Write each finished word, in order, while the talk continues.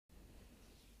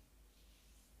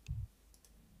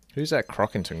Who's that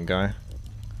Crockington guy?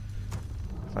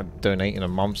 Like donating a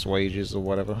month's wages or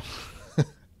whatever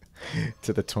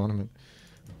to the tournament.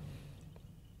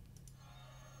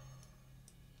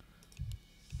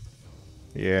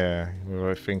 Yeah, we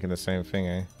were thinking the same thing,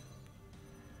 eh?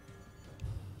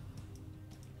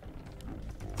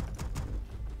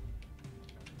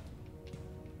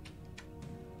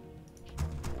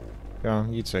 Go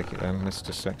on, you take it then,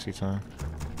 Mr. Sexy Time.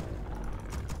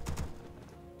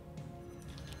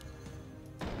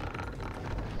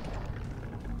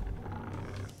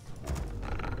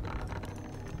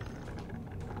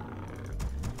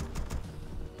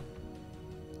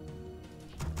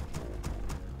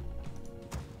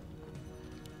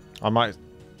 I might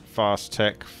fast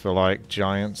tech for like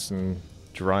giants and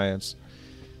dryads.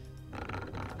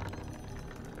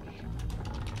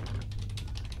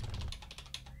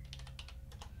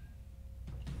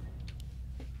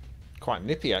 Quite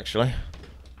nippy actually.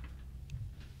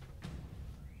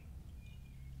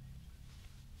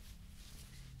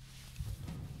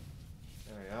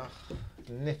 There we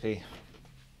are. Nippy.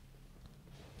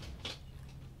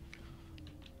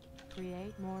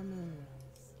 Create more moon.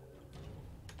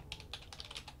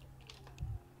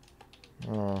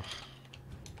 Oh.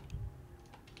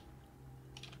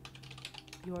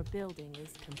 Your building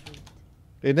is complete.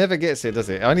 It never gets it, does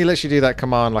it? It only lets you do that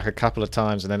command like a couple of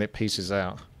times and then it pieces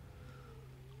out.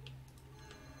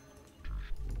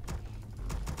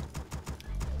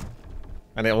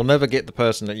 And it will never get the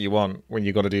person that you want when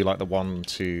you got to do like the 1,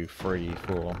 2, 3,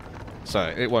 4.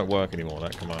 So it won't work anymore,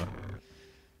 that command.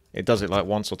 It does it like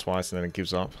once or twice and then it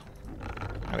gives up.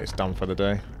 And it's done for the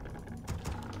day.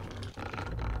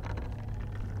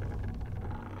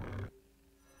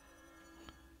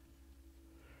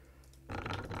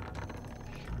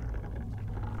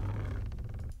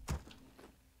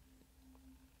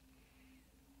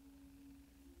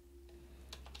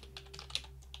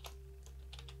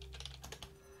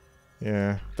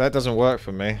 Yeah, that doesn't work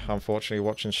for me, unfortunately,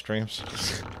 watching streams.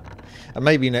 And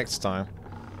maybe next time.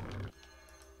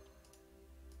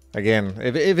 Again,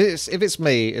 if it's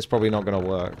me, it's probably not going to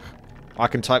work. I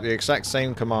can type the exact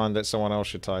same command that someone else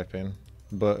should type in,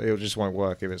 but it just won't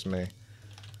work if it's me.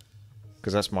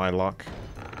 Because that's my luck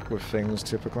with things,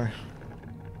 typically.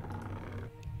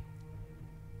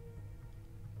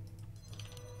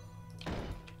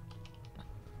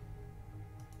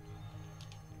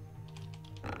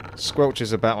 Squelch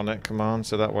is a BattleNet command,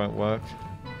 so that won't work.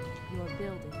 Your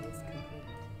building is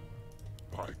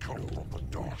complete. I come from the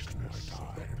darkness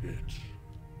of the pit.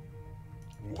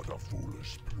 What a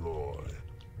foolish ploy.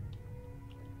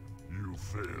 You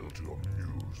fail to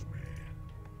amuse me.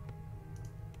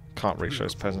 Can't reach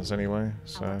those peasants anyway,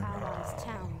 so... Our allies'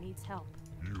 town needs help.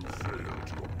 You fail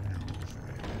to amuse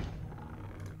me.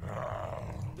 Ah,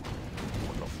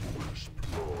 what a foolish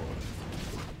ploy.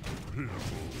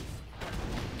 Pitiful.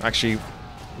 Actually,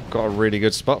 got a really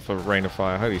good spot for Rain of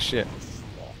Fire, holy shit. Our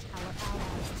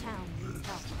allies' town needs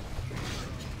help.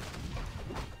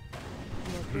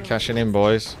 Your building Cashing in,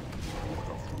 boys.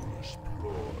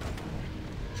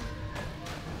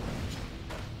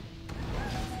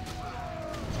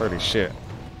 Holy shit.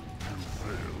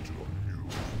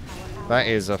 That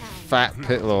is a fat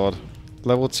Pitlord.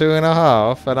 Level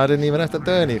 2.5, and I didn't even have to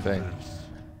do anything.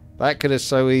 That could have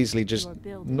so easily just...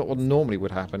 Not what normally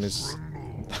would happen is...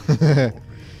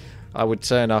 I would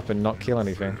turn up and not kill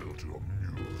anything.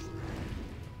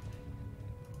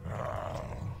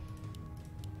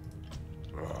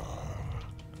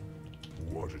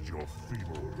 What is your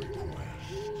feeble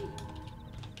request?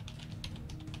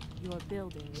 Your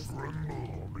building is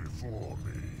Tremble before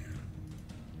me.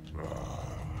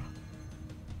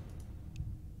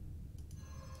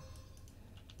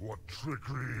 What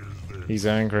trickery is this? He's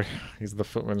angry. He's the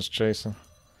footman's chaser.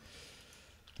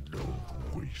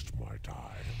 Don't waste my time.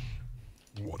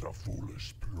 What a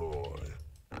foolish ploy.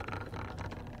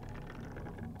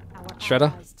 our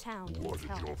Shredder? allies' town What needs is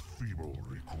help. your feeble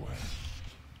request?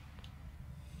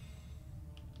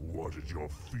 What is your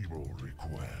feeble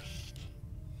request?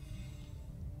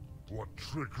 What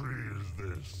trickery is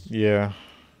this? Yeah.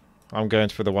 I'm going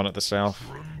for the one at the south.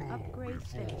 Tremble Upgrade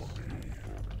before finished.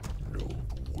 me.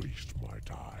 Don't waste my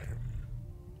time.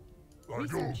 I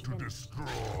go Research to finished. destroy.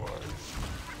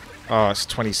 Oh, it's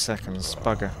 20 seconds.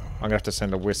 Bugger. I'm gonna have to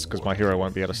send a whisk because my hero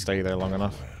won't be able to stay there long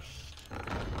enough.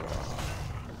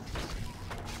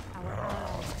 Our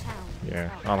allies' town needs Yeah,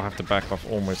 help. I'll have to back off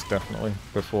almost definitely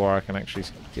before I can actually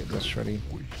get this ready.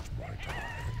 Waste my time.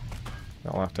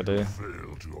 I'll have to do.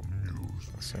 Fail to amuse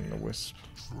me. Send the wisp.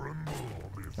 Tremble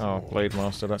before Oh, Blade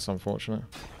Master, that's unfortunate.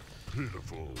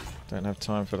 pitiful. Don't have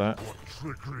time for that. What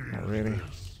trickery Not is really.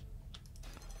 this?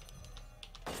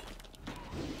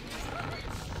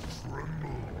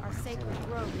 Our sacred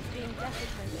grove is being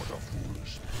desecrated.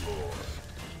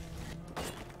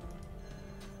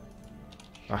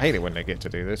 I hate it when they get to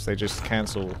do this. They just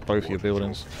cancel both your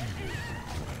buildings.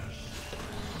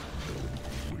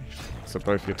 So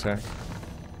both your attack.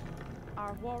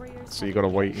 Our warriors So you gotta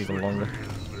wait even longer.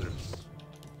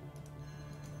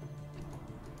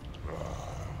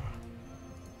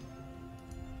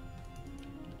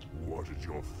 What is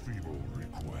your feeble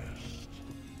request?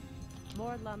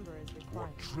 more lumber is required.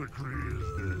 What trickery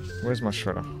is this? Where's my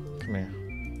shredder? Come here.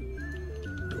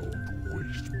 Don't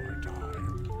waste my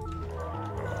time.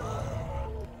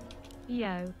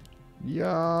 Yo. Yeah.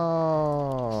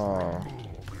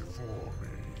 Before me.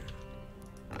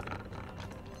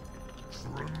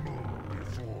 Tremble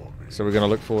before me. So we're gonna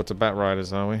look forward to Bat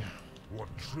Riders, are we? What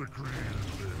trickery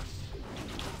is this?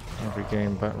 Every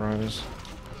game, Bat Riders.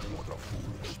 What a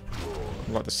foolish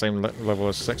ploy. Like the same level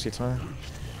as Sexy Time.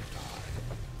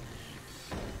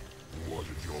 What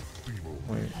is your feeble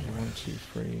Wait, 1, 2,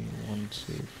 3, 1,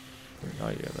 2, 3. Oh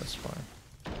yeah, that's fine.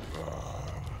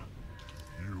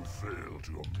 You fail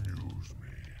to amuse me.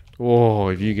 Whoa,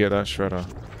 if you get that shredder.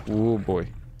 Oh boy.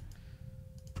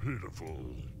 Pitiful.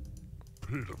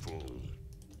 Pitiful.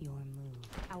 Your move.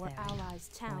 Our allies'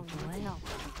 town needs help.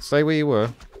 Stay where you were.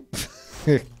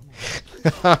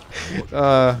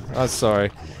 I'm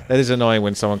sorry. That is annoying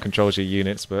when someone controls your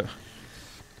units, but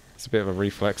it's a bit of a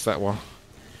reflex, that one.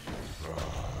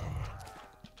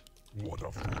 What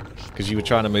a foolish Because you were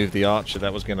trying to move the archer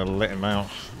that was going to let him out.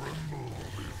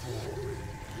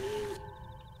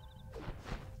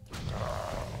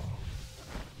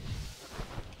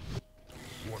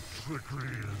 What trickery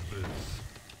is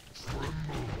this?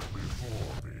 Tremble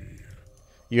before me.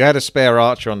 You had a spare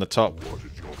archer on the top. What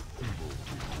is your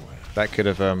feeble request? That could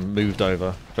have moved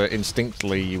over, but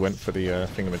instinctively you went for the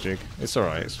thingamajig. It's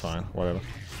alright, it's fine, whatever.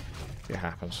 It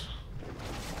happens.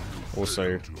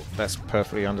 Also, that's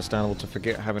perfectly understandable to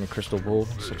forget having a crystal ball,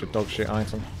 such a dogshit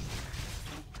item.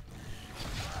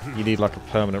 You need like a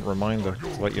permanent reminder to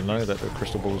let you know that the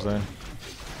crystal ball's there.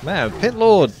 Man,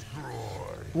 Pitlord!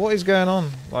 What is going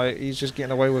on? Like, he's just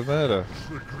getting away with murder.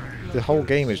 The whole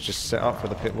game is just set up for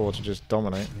the Pitlord to just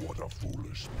dominate. What a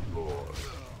foolish ploy.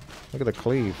 Look at the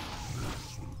cleave.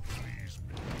 This will please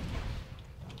me.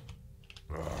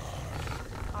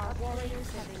 Our warriors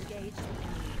have engaged the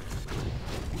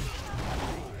enemy.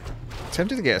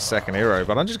 Tempted to get a second hero,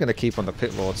 but I'm just going to keep on the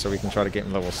Pitlord so we can try to get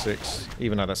him level 6,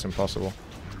 even though that's impossible.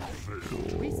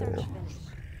 Research finished.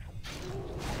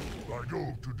 I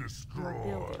go to destroy.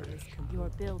 Your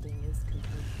building is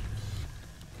complete.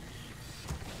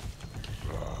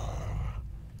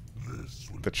 This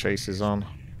will The chase is on.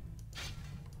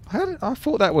 I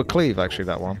thought that would cleave, actually,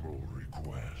 that one.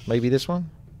 request. Maybe this one?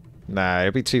 Nah,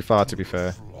 it'd be too far to be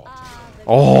fair. The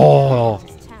Oh!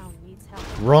 town needs help.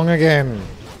 Wrong again!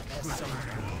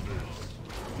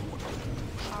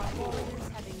 Our warriors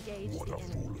have engaged What the a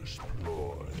enemy. foolish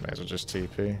ploy. May as well just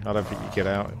TP. I don't think you get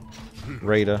out.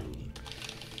 Raider.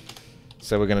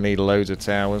 So we're going to need loads of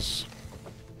towers.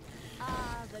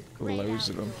 The great Loads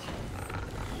of them.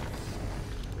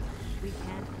 we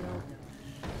can't build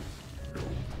them.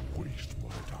 Don't waste my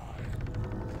time.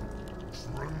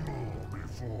 Tremble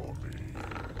before me.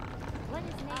 What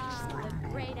is the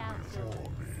great outdoors?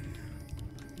 Before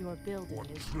me. Your building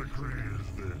What is. trickery is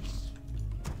this?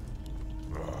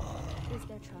 Is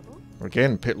there trouble?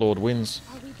 Again, Pitlord wins.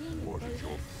 Are we being What is invaded?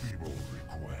 your feeble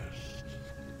request?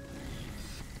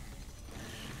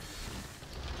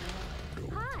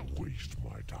 Hi. Don't waste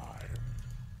my time.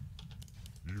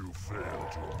 You fail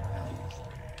to amuse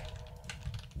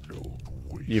me.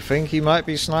 Don't waste. You think he might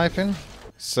be sniping?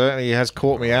 Certainly he has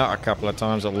caught me out a couple of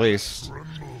times at least.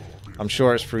 I'm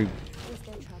sure it's through Is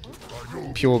there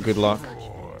trouble? pure good luck.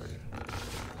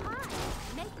 Hi.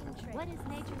 Making trade. What is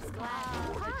nature's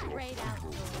glad? Great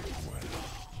outdoors.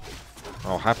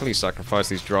 I'll happily sacrifice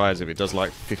these dryas if it does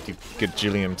like 50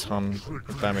 gajillion ton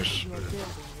of damage. Your building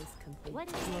is complete. What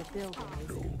is your building is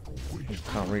complete?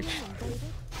 Can't reach. Invaded?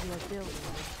 Your building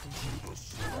is complete.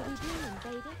 Are we being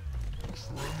invaded?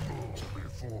 Tremble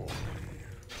before me.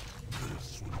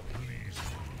 This will please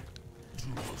me to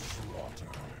the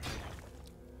slaughter.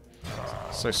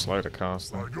 So slow to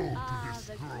cast I them. go to The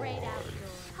destroy. great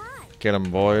outdoors. Hi. Get them,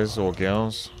 boys or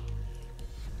girls.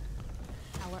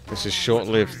 Our This is allies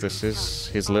short-lived. This is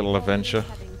his little adventure.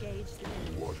 have engaged the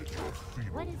enemy. What is your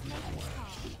feeble What is nature's request?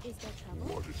 call? Is there trouble?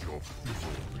 What is your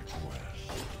feeble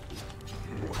request?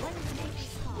 What is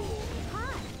nature's call?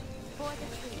 Hi. For the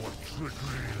tree. What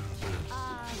trickery is this?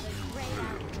 The great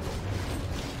outdoors.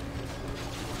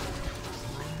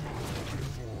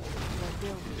 Your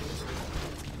building is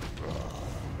complete.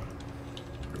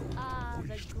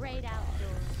 great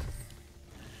outdoors.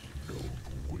 Don't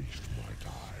waste my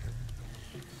time.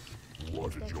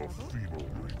 What is your feeble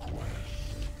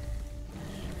request?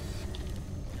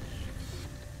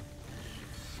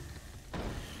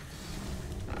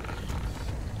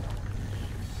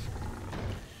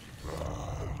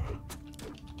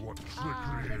 What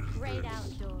trickery The is great this?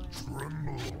 outdoors.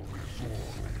 Tremble before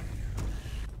me.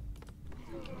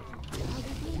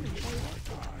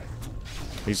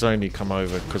 He's only come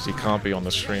over because he can't be on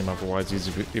the stream, otherwise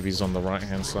if he's on the right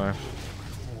hand side.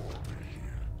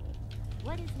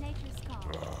 What is nature's call?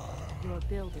 Your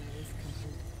building is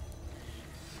complete.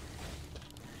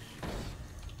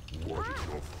 What is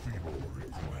your feeble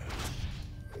request?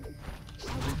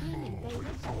 Are we being invaded?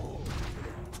 Is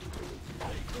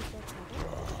there trouble?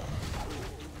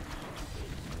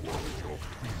 What is your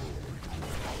feeble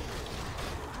request?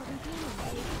 Are we being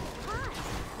invaded? Hi!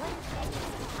 What is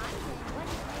nature's call? I'm saying, what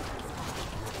is nature's call?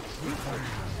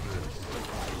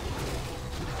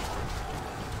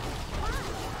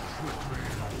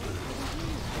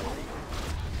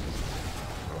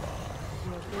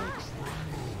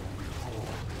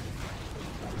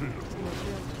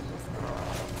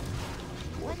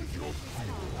 What is nature's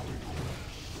call?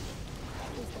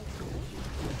 Is there trouble?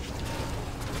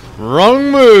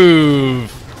 Wrong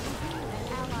move!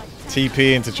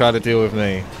 TP in to try to deal with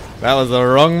me. That was the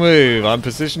wrong move. I'm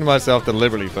positioning myself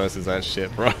deliberately versus that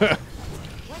shit, bro.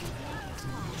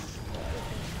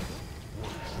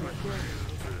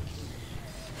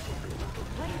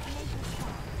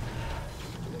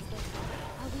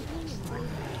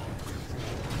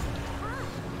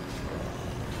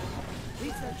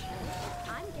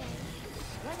 I'm game.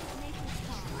 What is nature's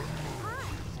call? Hi!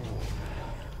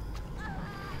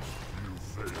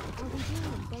 Are we being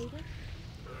invaded?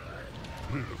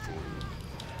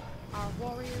 Our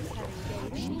warriors have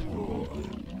engaged.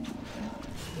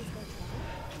 Is there trouble?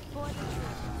 For the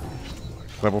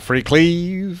truth. Level 3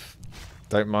 cleave.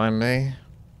 Don't mind me.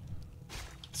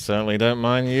 Certainly don't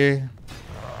mind you.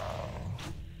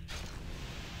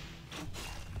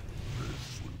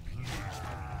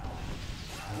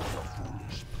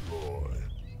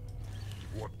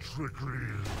 What trickery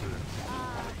is this?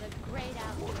 The great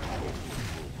outdoors.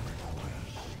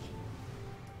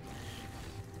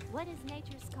 What is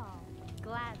nature's call?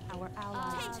 Glad our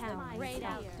allies town great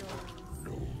outdoors.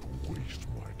 Don't waste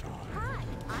my time. Hi,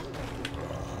 I'm ready.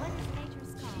 What is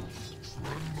nature's call?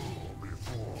 Tremble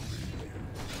before me.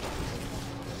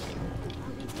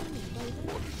 Are we being invaded?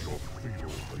 What is your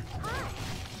feeble request? Hi,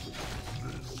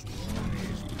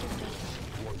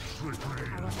 What trickery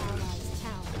our is allies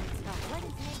town needs help. What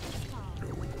is nature's call?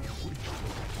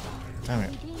 Damn Are it.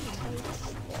 we being invaded?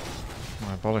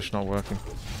 My abolish not working.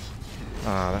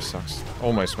 Ah, that sucks.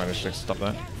 Almost managed to stop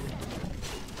that. Is there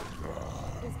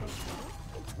trouble?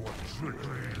 What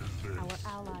trickery is this? Our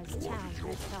allies town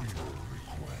needs help.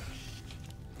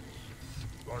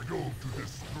 I go to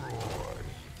destroy.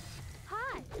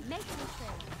 Hi, make me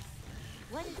things.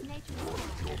 What is nature's call?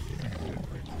 Tremble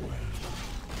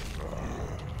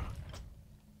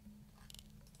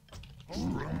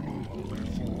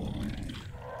before me.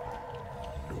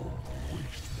 Don't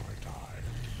waste my time.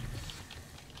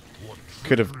 What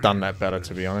Could have done that better,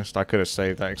 to be honest. I could have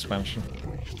saved that expansion.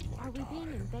 Are we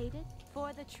being invaded?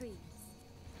 For the trees.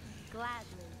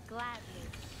 Gladly, gladly.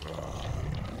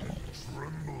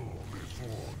 tremble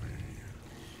before me?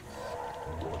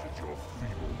 What is your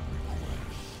feeble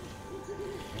request?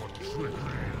 What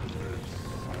trickery is this?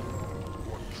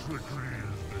 What trickery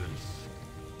is this?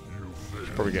 You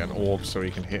fail. Probably get an orb so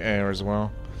he can hit air as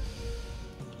well.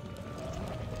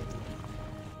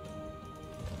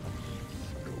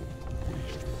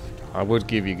 I would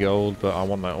give you gold, but I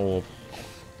want that orb.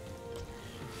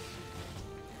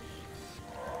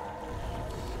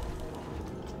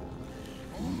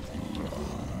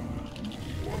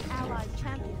 Allied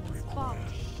champions fall.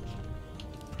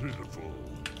 Pitiful.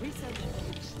 Research.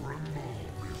 Tremble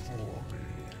before me.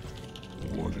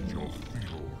 What is your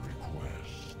feeble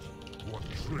request? What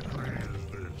trickery is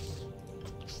this?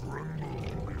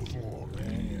 Tremble before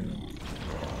me.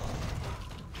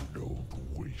 Don't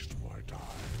waste my time.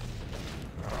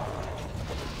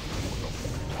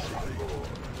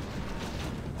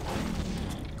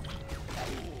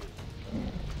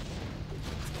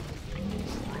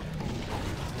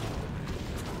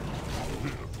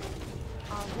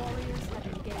 Our warriors have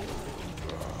engaged.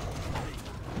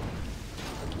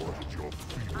 What is your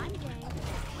feeble? I'm game.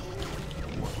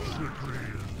 What trickery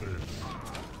is this?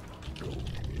 Don't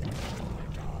waste my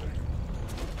time.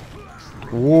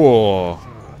 Whoa.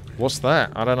 What's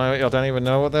that? I don't know. I don't even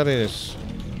know what that is.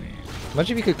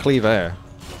 Imagine if you could cleave air.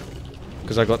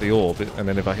 Because I got the orb, and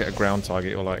then if I hit a ground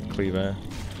target, it'll like cleave air.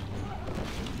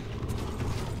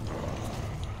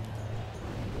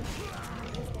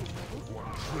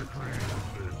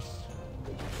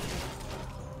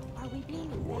 Are we being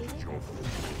invaded?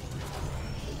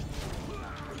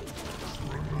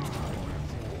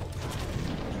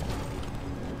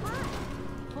 Hi,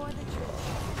 for the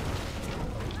truth.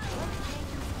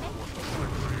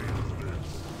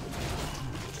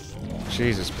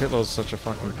 Jesus, Pitlord's such a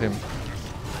fucking pimp.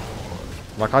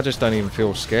 Like, I just don't even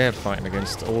feel scared fighting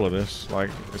against all of this. Like,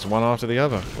 it's one after the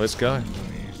other. Let's go.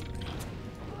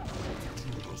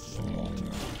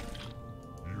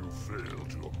 You fail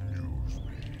to amuse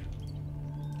me.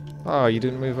 Oh, you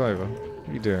didn't move over. What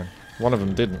are you doing? One of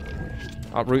them didn't.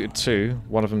 Uprooted 2,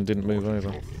 one of them didn't move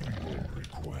over.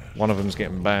 One of them's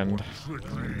getting banned.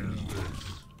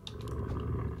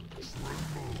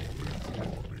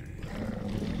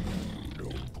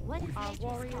 Our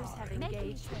warriors have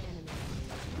engaged the enemy.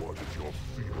 What is your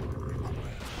feeble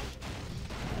request?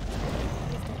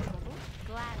 Is there trouble?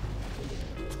 Gladly.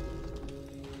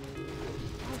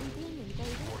 Are we being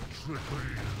invaded? What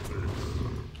trickery is this?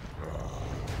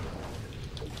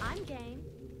 I'm game.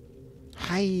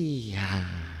 Hiya.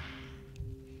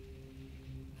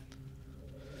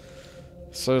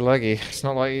 So laggy. It's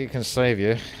not like you can save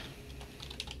you.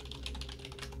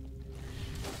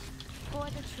 For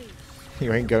the truth.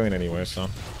 You ain't going anywhere, son.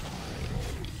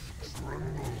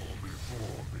 Tremble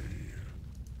before me.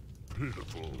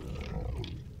 Pitiful.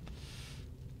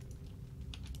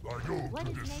 I go What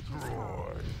to is nature's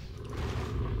destroy.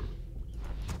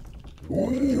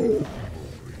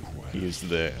 He is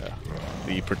there.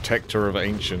 The protector of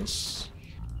ancients.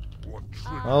 What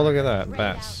trick Oh, look at that. Great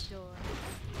Bats. outdoor.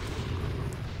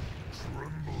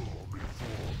 tremble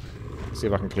before me. See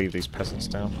if I can cleave these peasants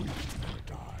down.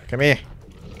 Come here.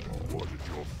 What is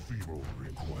your feeble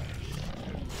request?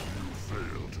 You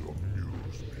fail to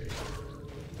amuse me.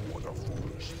 What a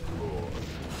foolish ploy.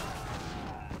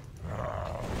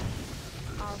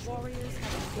 Our warriors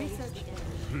have researched it.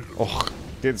 Oh,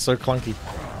 it's so clunky.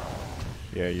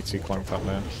 Yeah, you two clunked up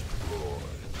now.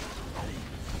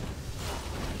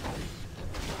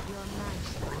 Your mind.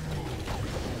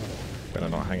 Better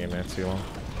not hang in there too long.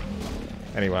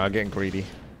 Anyway, I'm getting greedy.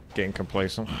 Getting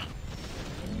complacent.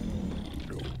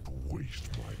 Don't waste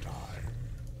my time.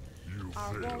 You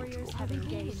Our fail warriors to have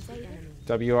engaged the enemy.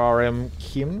 WRM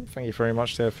Kim, thank you very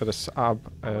much there for the sub.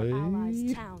 Our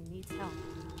allies' town needs help.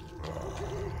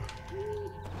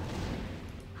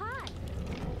 Hi.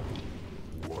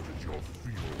 What is your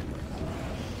feeble request?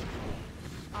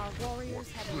 Our warriors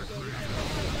have engaged.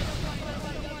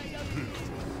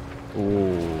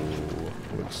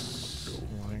 Ooh, looks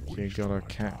like you got a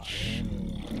catch.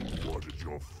 What is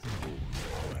your feeble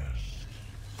request?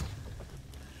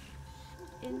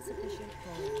 Insufficient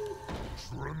gold.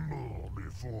 Tremble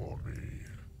before me.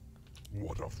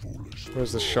 What a foolish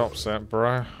Where's the shops at,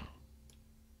 bro?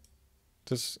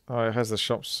 Oh, it has the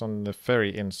shops on the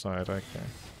very inside, okay.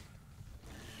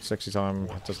 Sexy Time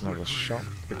doesn't have a shop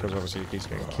because obviously he's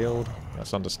getting killed.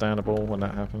 That's understandable when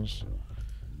that happens.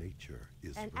 Nature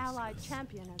is An allied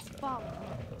champion has fallen.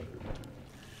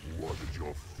 What is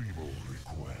your feeble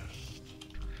request?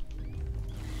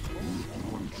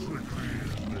 What trickery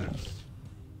is this?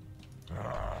 An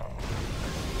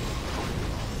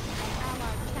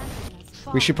allied champion has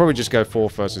fallen. We should probably just go 4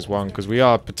 versus 1 because we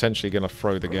are potentially going to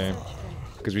throw the game.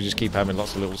 Because we just keep having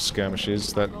lots of little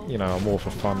skirmishes that, you know, are more for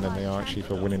fun than they are actually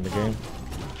for winning the game.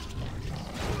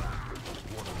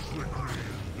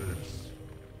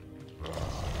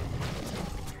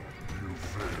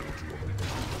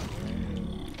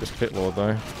 Just Pitlord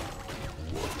though.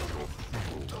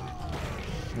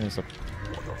 There's a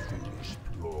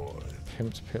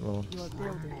pimped Pitlord. Your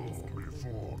building is.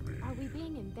 Are we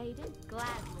being invaded?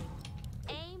 Gladly.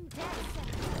 Aim dead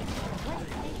center. What is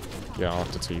nature's call? Yeah,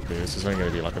 after TP. This is only going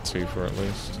to be like a 2 for at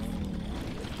least.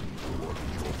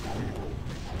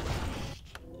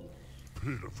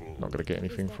 Not going to get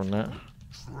anything from that.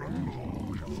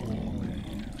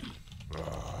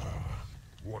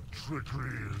 What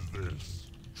trickery is this?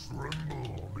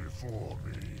 Tremble before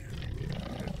me.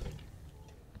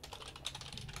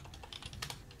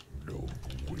 Don't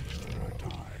waste my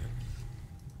time.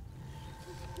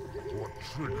 What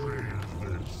trickery is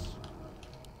this?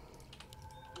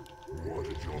 What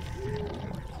is your feeble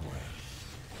request?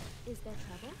 Is there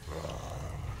trouble?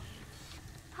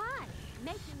 Hi,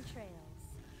 making trails.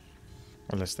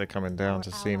 Unless they're coming down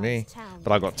to see me.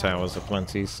 But I got towers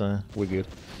aplenty, so we're good.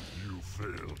 You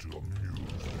fail to amuse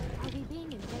me. Are we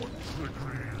being invaded?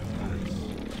 Trickery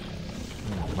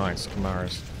is Nice,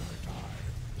 Kamaras.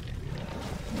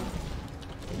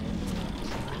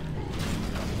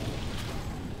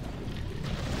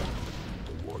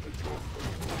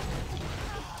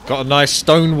 Got a nice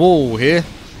stone wall here.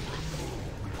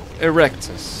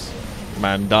 Erectus.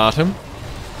 Mandatum.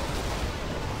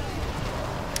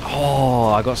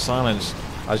 Oh, I got silenced.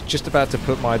 I was just about to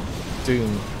put my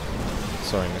Doom...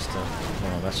 Sorry, mister.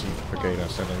 Oh, that's a brigade I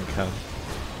said in cannon.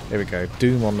 There we go.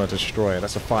 Doom on the Destroyer.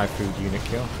 That's a 5 food unit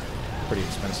kill. Pretty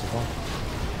expensive one.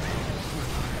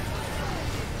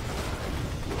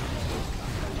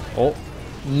 Oh.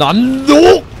 None.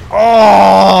 No!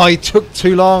 Oh, he took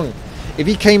too long. If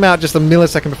he came out just a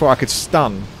millisecond before, I could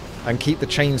stun and keep the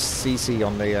chain CC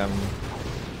on the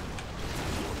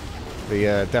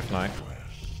Death Knight.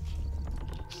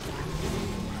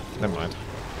 Never mind.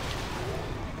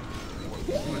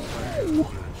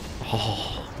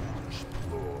 Oh.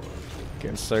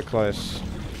 Getting so close.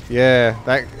 Yeah,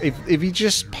 that if he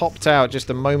just popped out just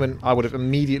a moment, I would have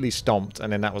immediately stomped,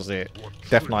 and then that was it.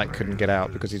 Death Knight couldn't get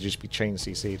out because he'd just be chain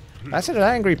CC'd. That's an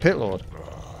angry Pitlord.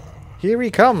 Here he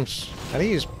comes, and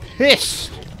he is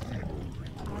pissed.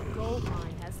 Our gold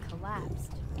mine has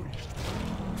collapsed.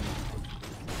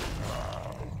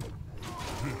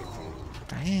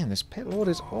 Damn, this Pitlord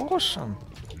is awesome.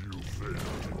 You failed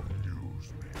to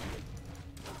amuse me.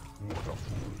 What a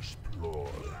foolish ploy.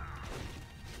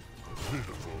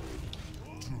 Pitiful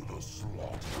to the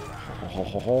slaughter.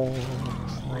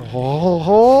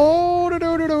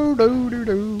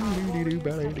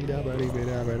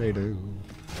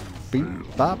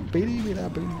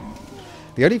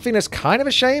 The only thing that's kind of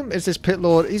a shame is this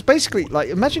Pitlord. He's basically like,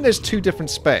 imagine there's two different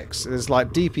specs. There's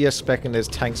like DPS spec and there's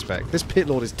tank spec. This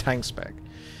Pitlord is tank spec.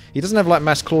 He doesn't have like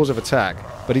mass claws of attack,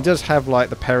 but he does have like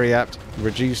the periapt,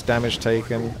 reduced damage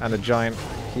taken, and a giant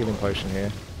healing potion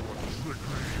here.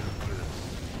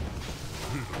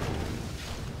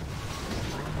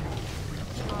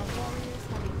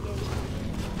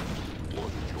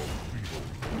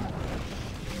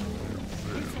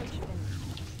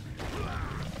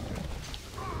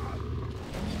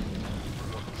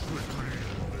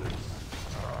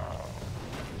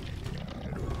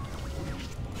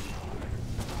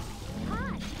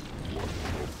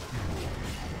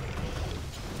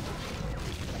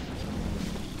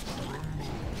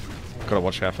 Gotta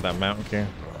watch out for that mountain king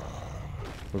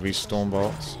with these storm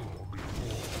bolts.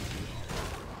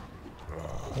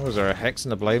 Oh, is there a Hex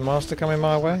and a Blade Master coming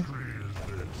my way?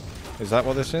 Is that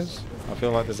what this is? I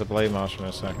feel like there's a Blade Master in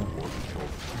a second.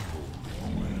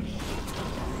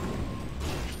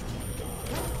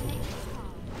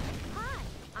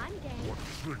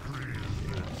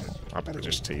 I better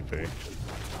just TP.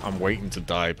 I'm waiting to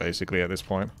die basically at this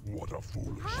point. What a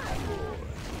foolish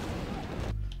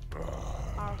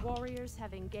Warriors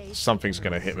have engaged. Something's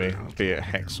gonna hit me, be it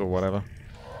Hex or whatever.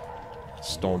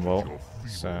 Stormbolt.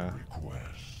 So.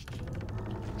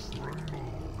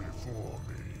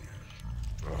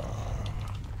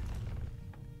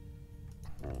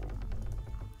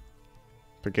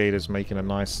 Brigader's making a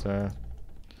nice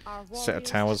set of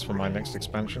towers for my next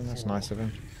expansion. That's nice of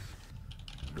him.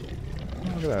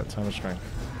 Look at that, ton of strength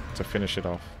to finish it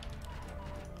off.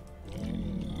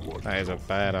 That is a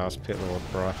badass Pitlord,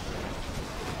 bruh.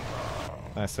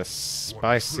 That's a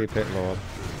spicy Pitlord.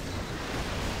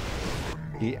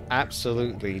 He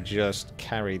absolutely just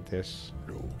carried this.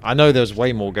 I know there's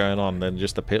way more going on than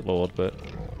just the Pitlord, but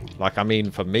like, I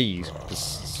mean, for me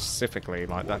specifically,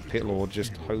 like that Pitlord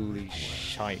just holy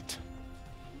shite.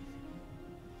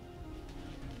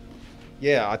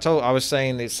 Yeah, I was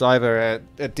saying it's either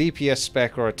a DPS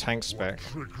spec or a tank spec,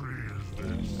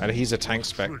 and he's a tank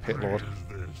spec Pitlord.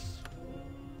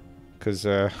 Because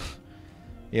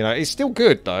you know, it's still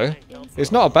good though.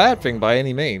 It's not a bad thing by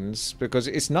any means, because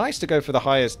it's nice to go for the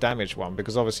highest damage one,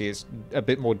 because obviously it's a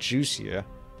bit more juicier,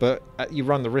 but you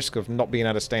run the risk of not being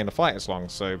able to stay in the fight as long,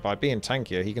 so by being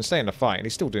tankier, he can stay in the fight and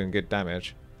he's still doing good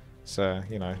damage. So,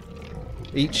 you know,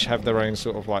 each have their own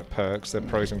sort of like perks, their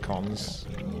pros and cons,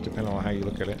 depending on how you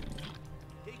look at it.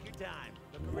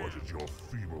 What is your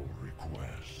feeble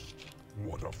request?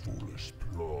 What a foolish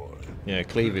ploy. Yeah,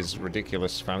 Cleave is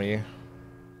ridiculous value.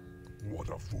 What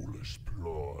a foolish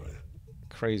ploy.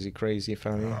 Crazy, crazy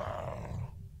value.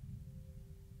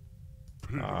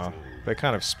 They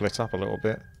kind of split up a little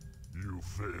bit. You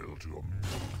fail to amuse.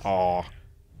 Oh,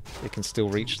 it can still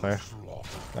reach there.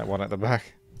 That one at the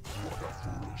back. What a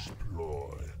foolish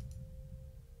ploy.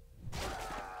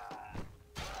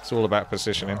 It's all about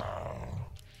positioning.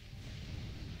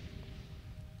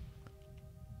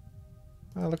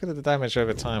 Oh, look at the damage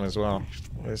over time as well.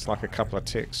 It's like a couple of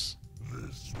ticks.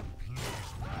 This will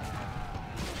please me.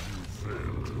 You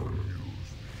fail to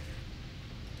amuse me.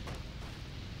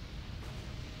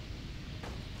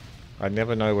 I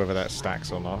never know whether that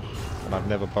stacks or not, and I've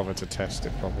never bothered to test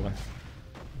it properly.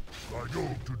 I I go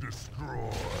to destroy.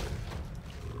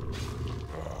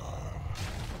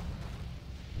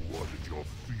 What is your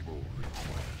feeble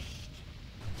request?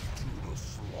 To the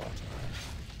slaughter.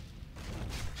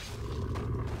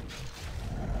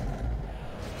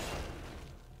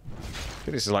 I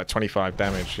think this is like 25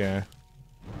 damage, yeah.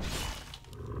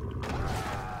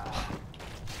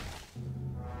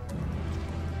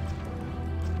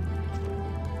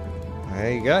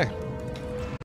 There you go.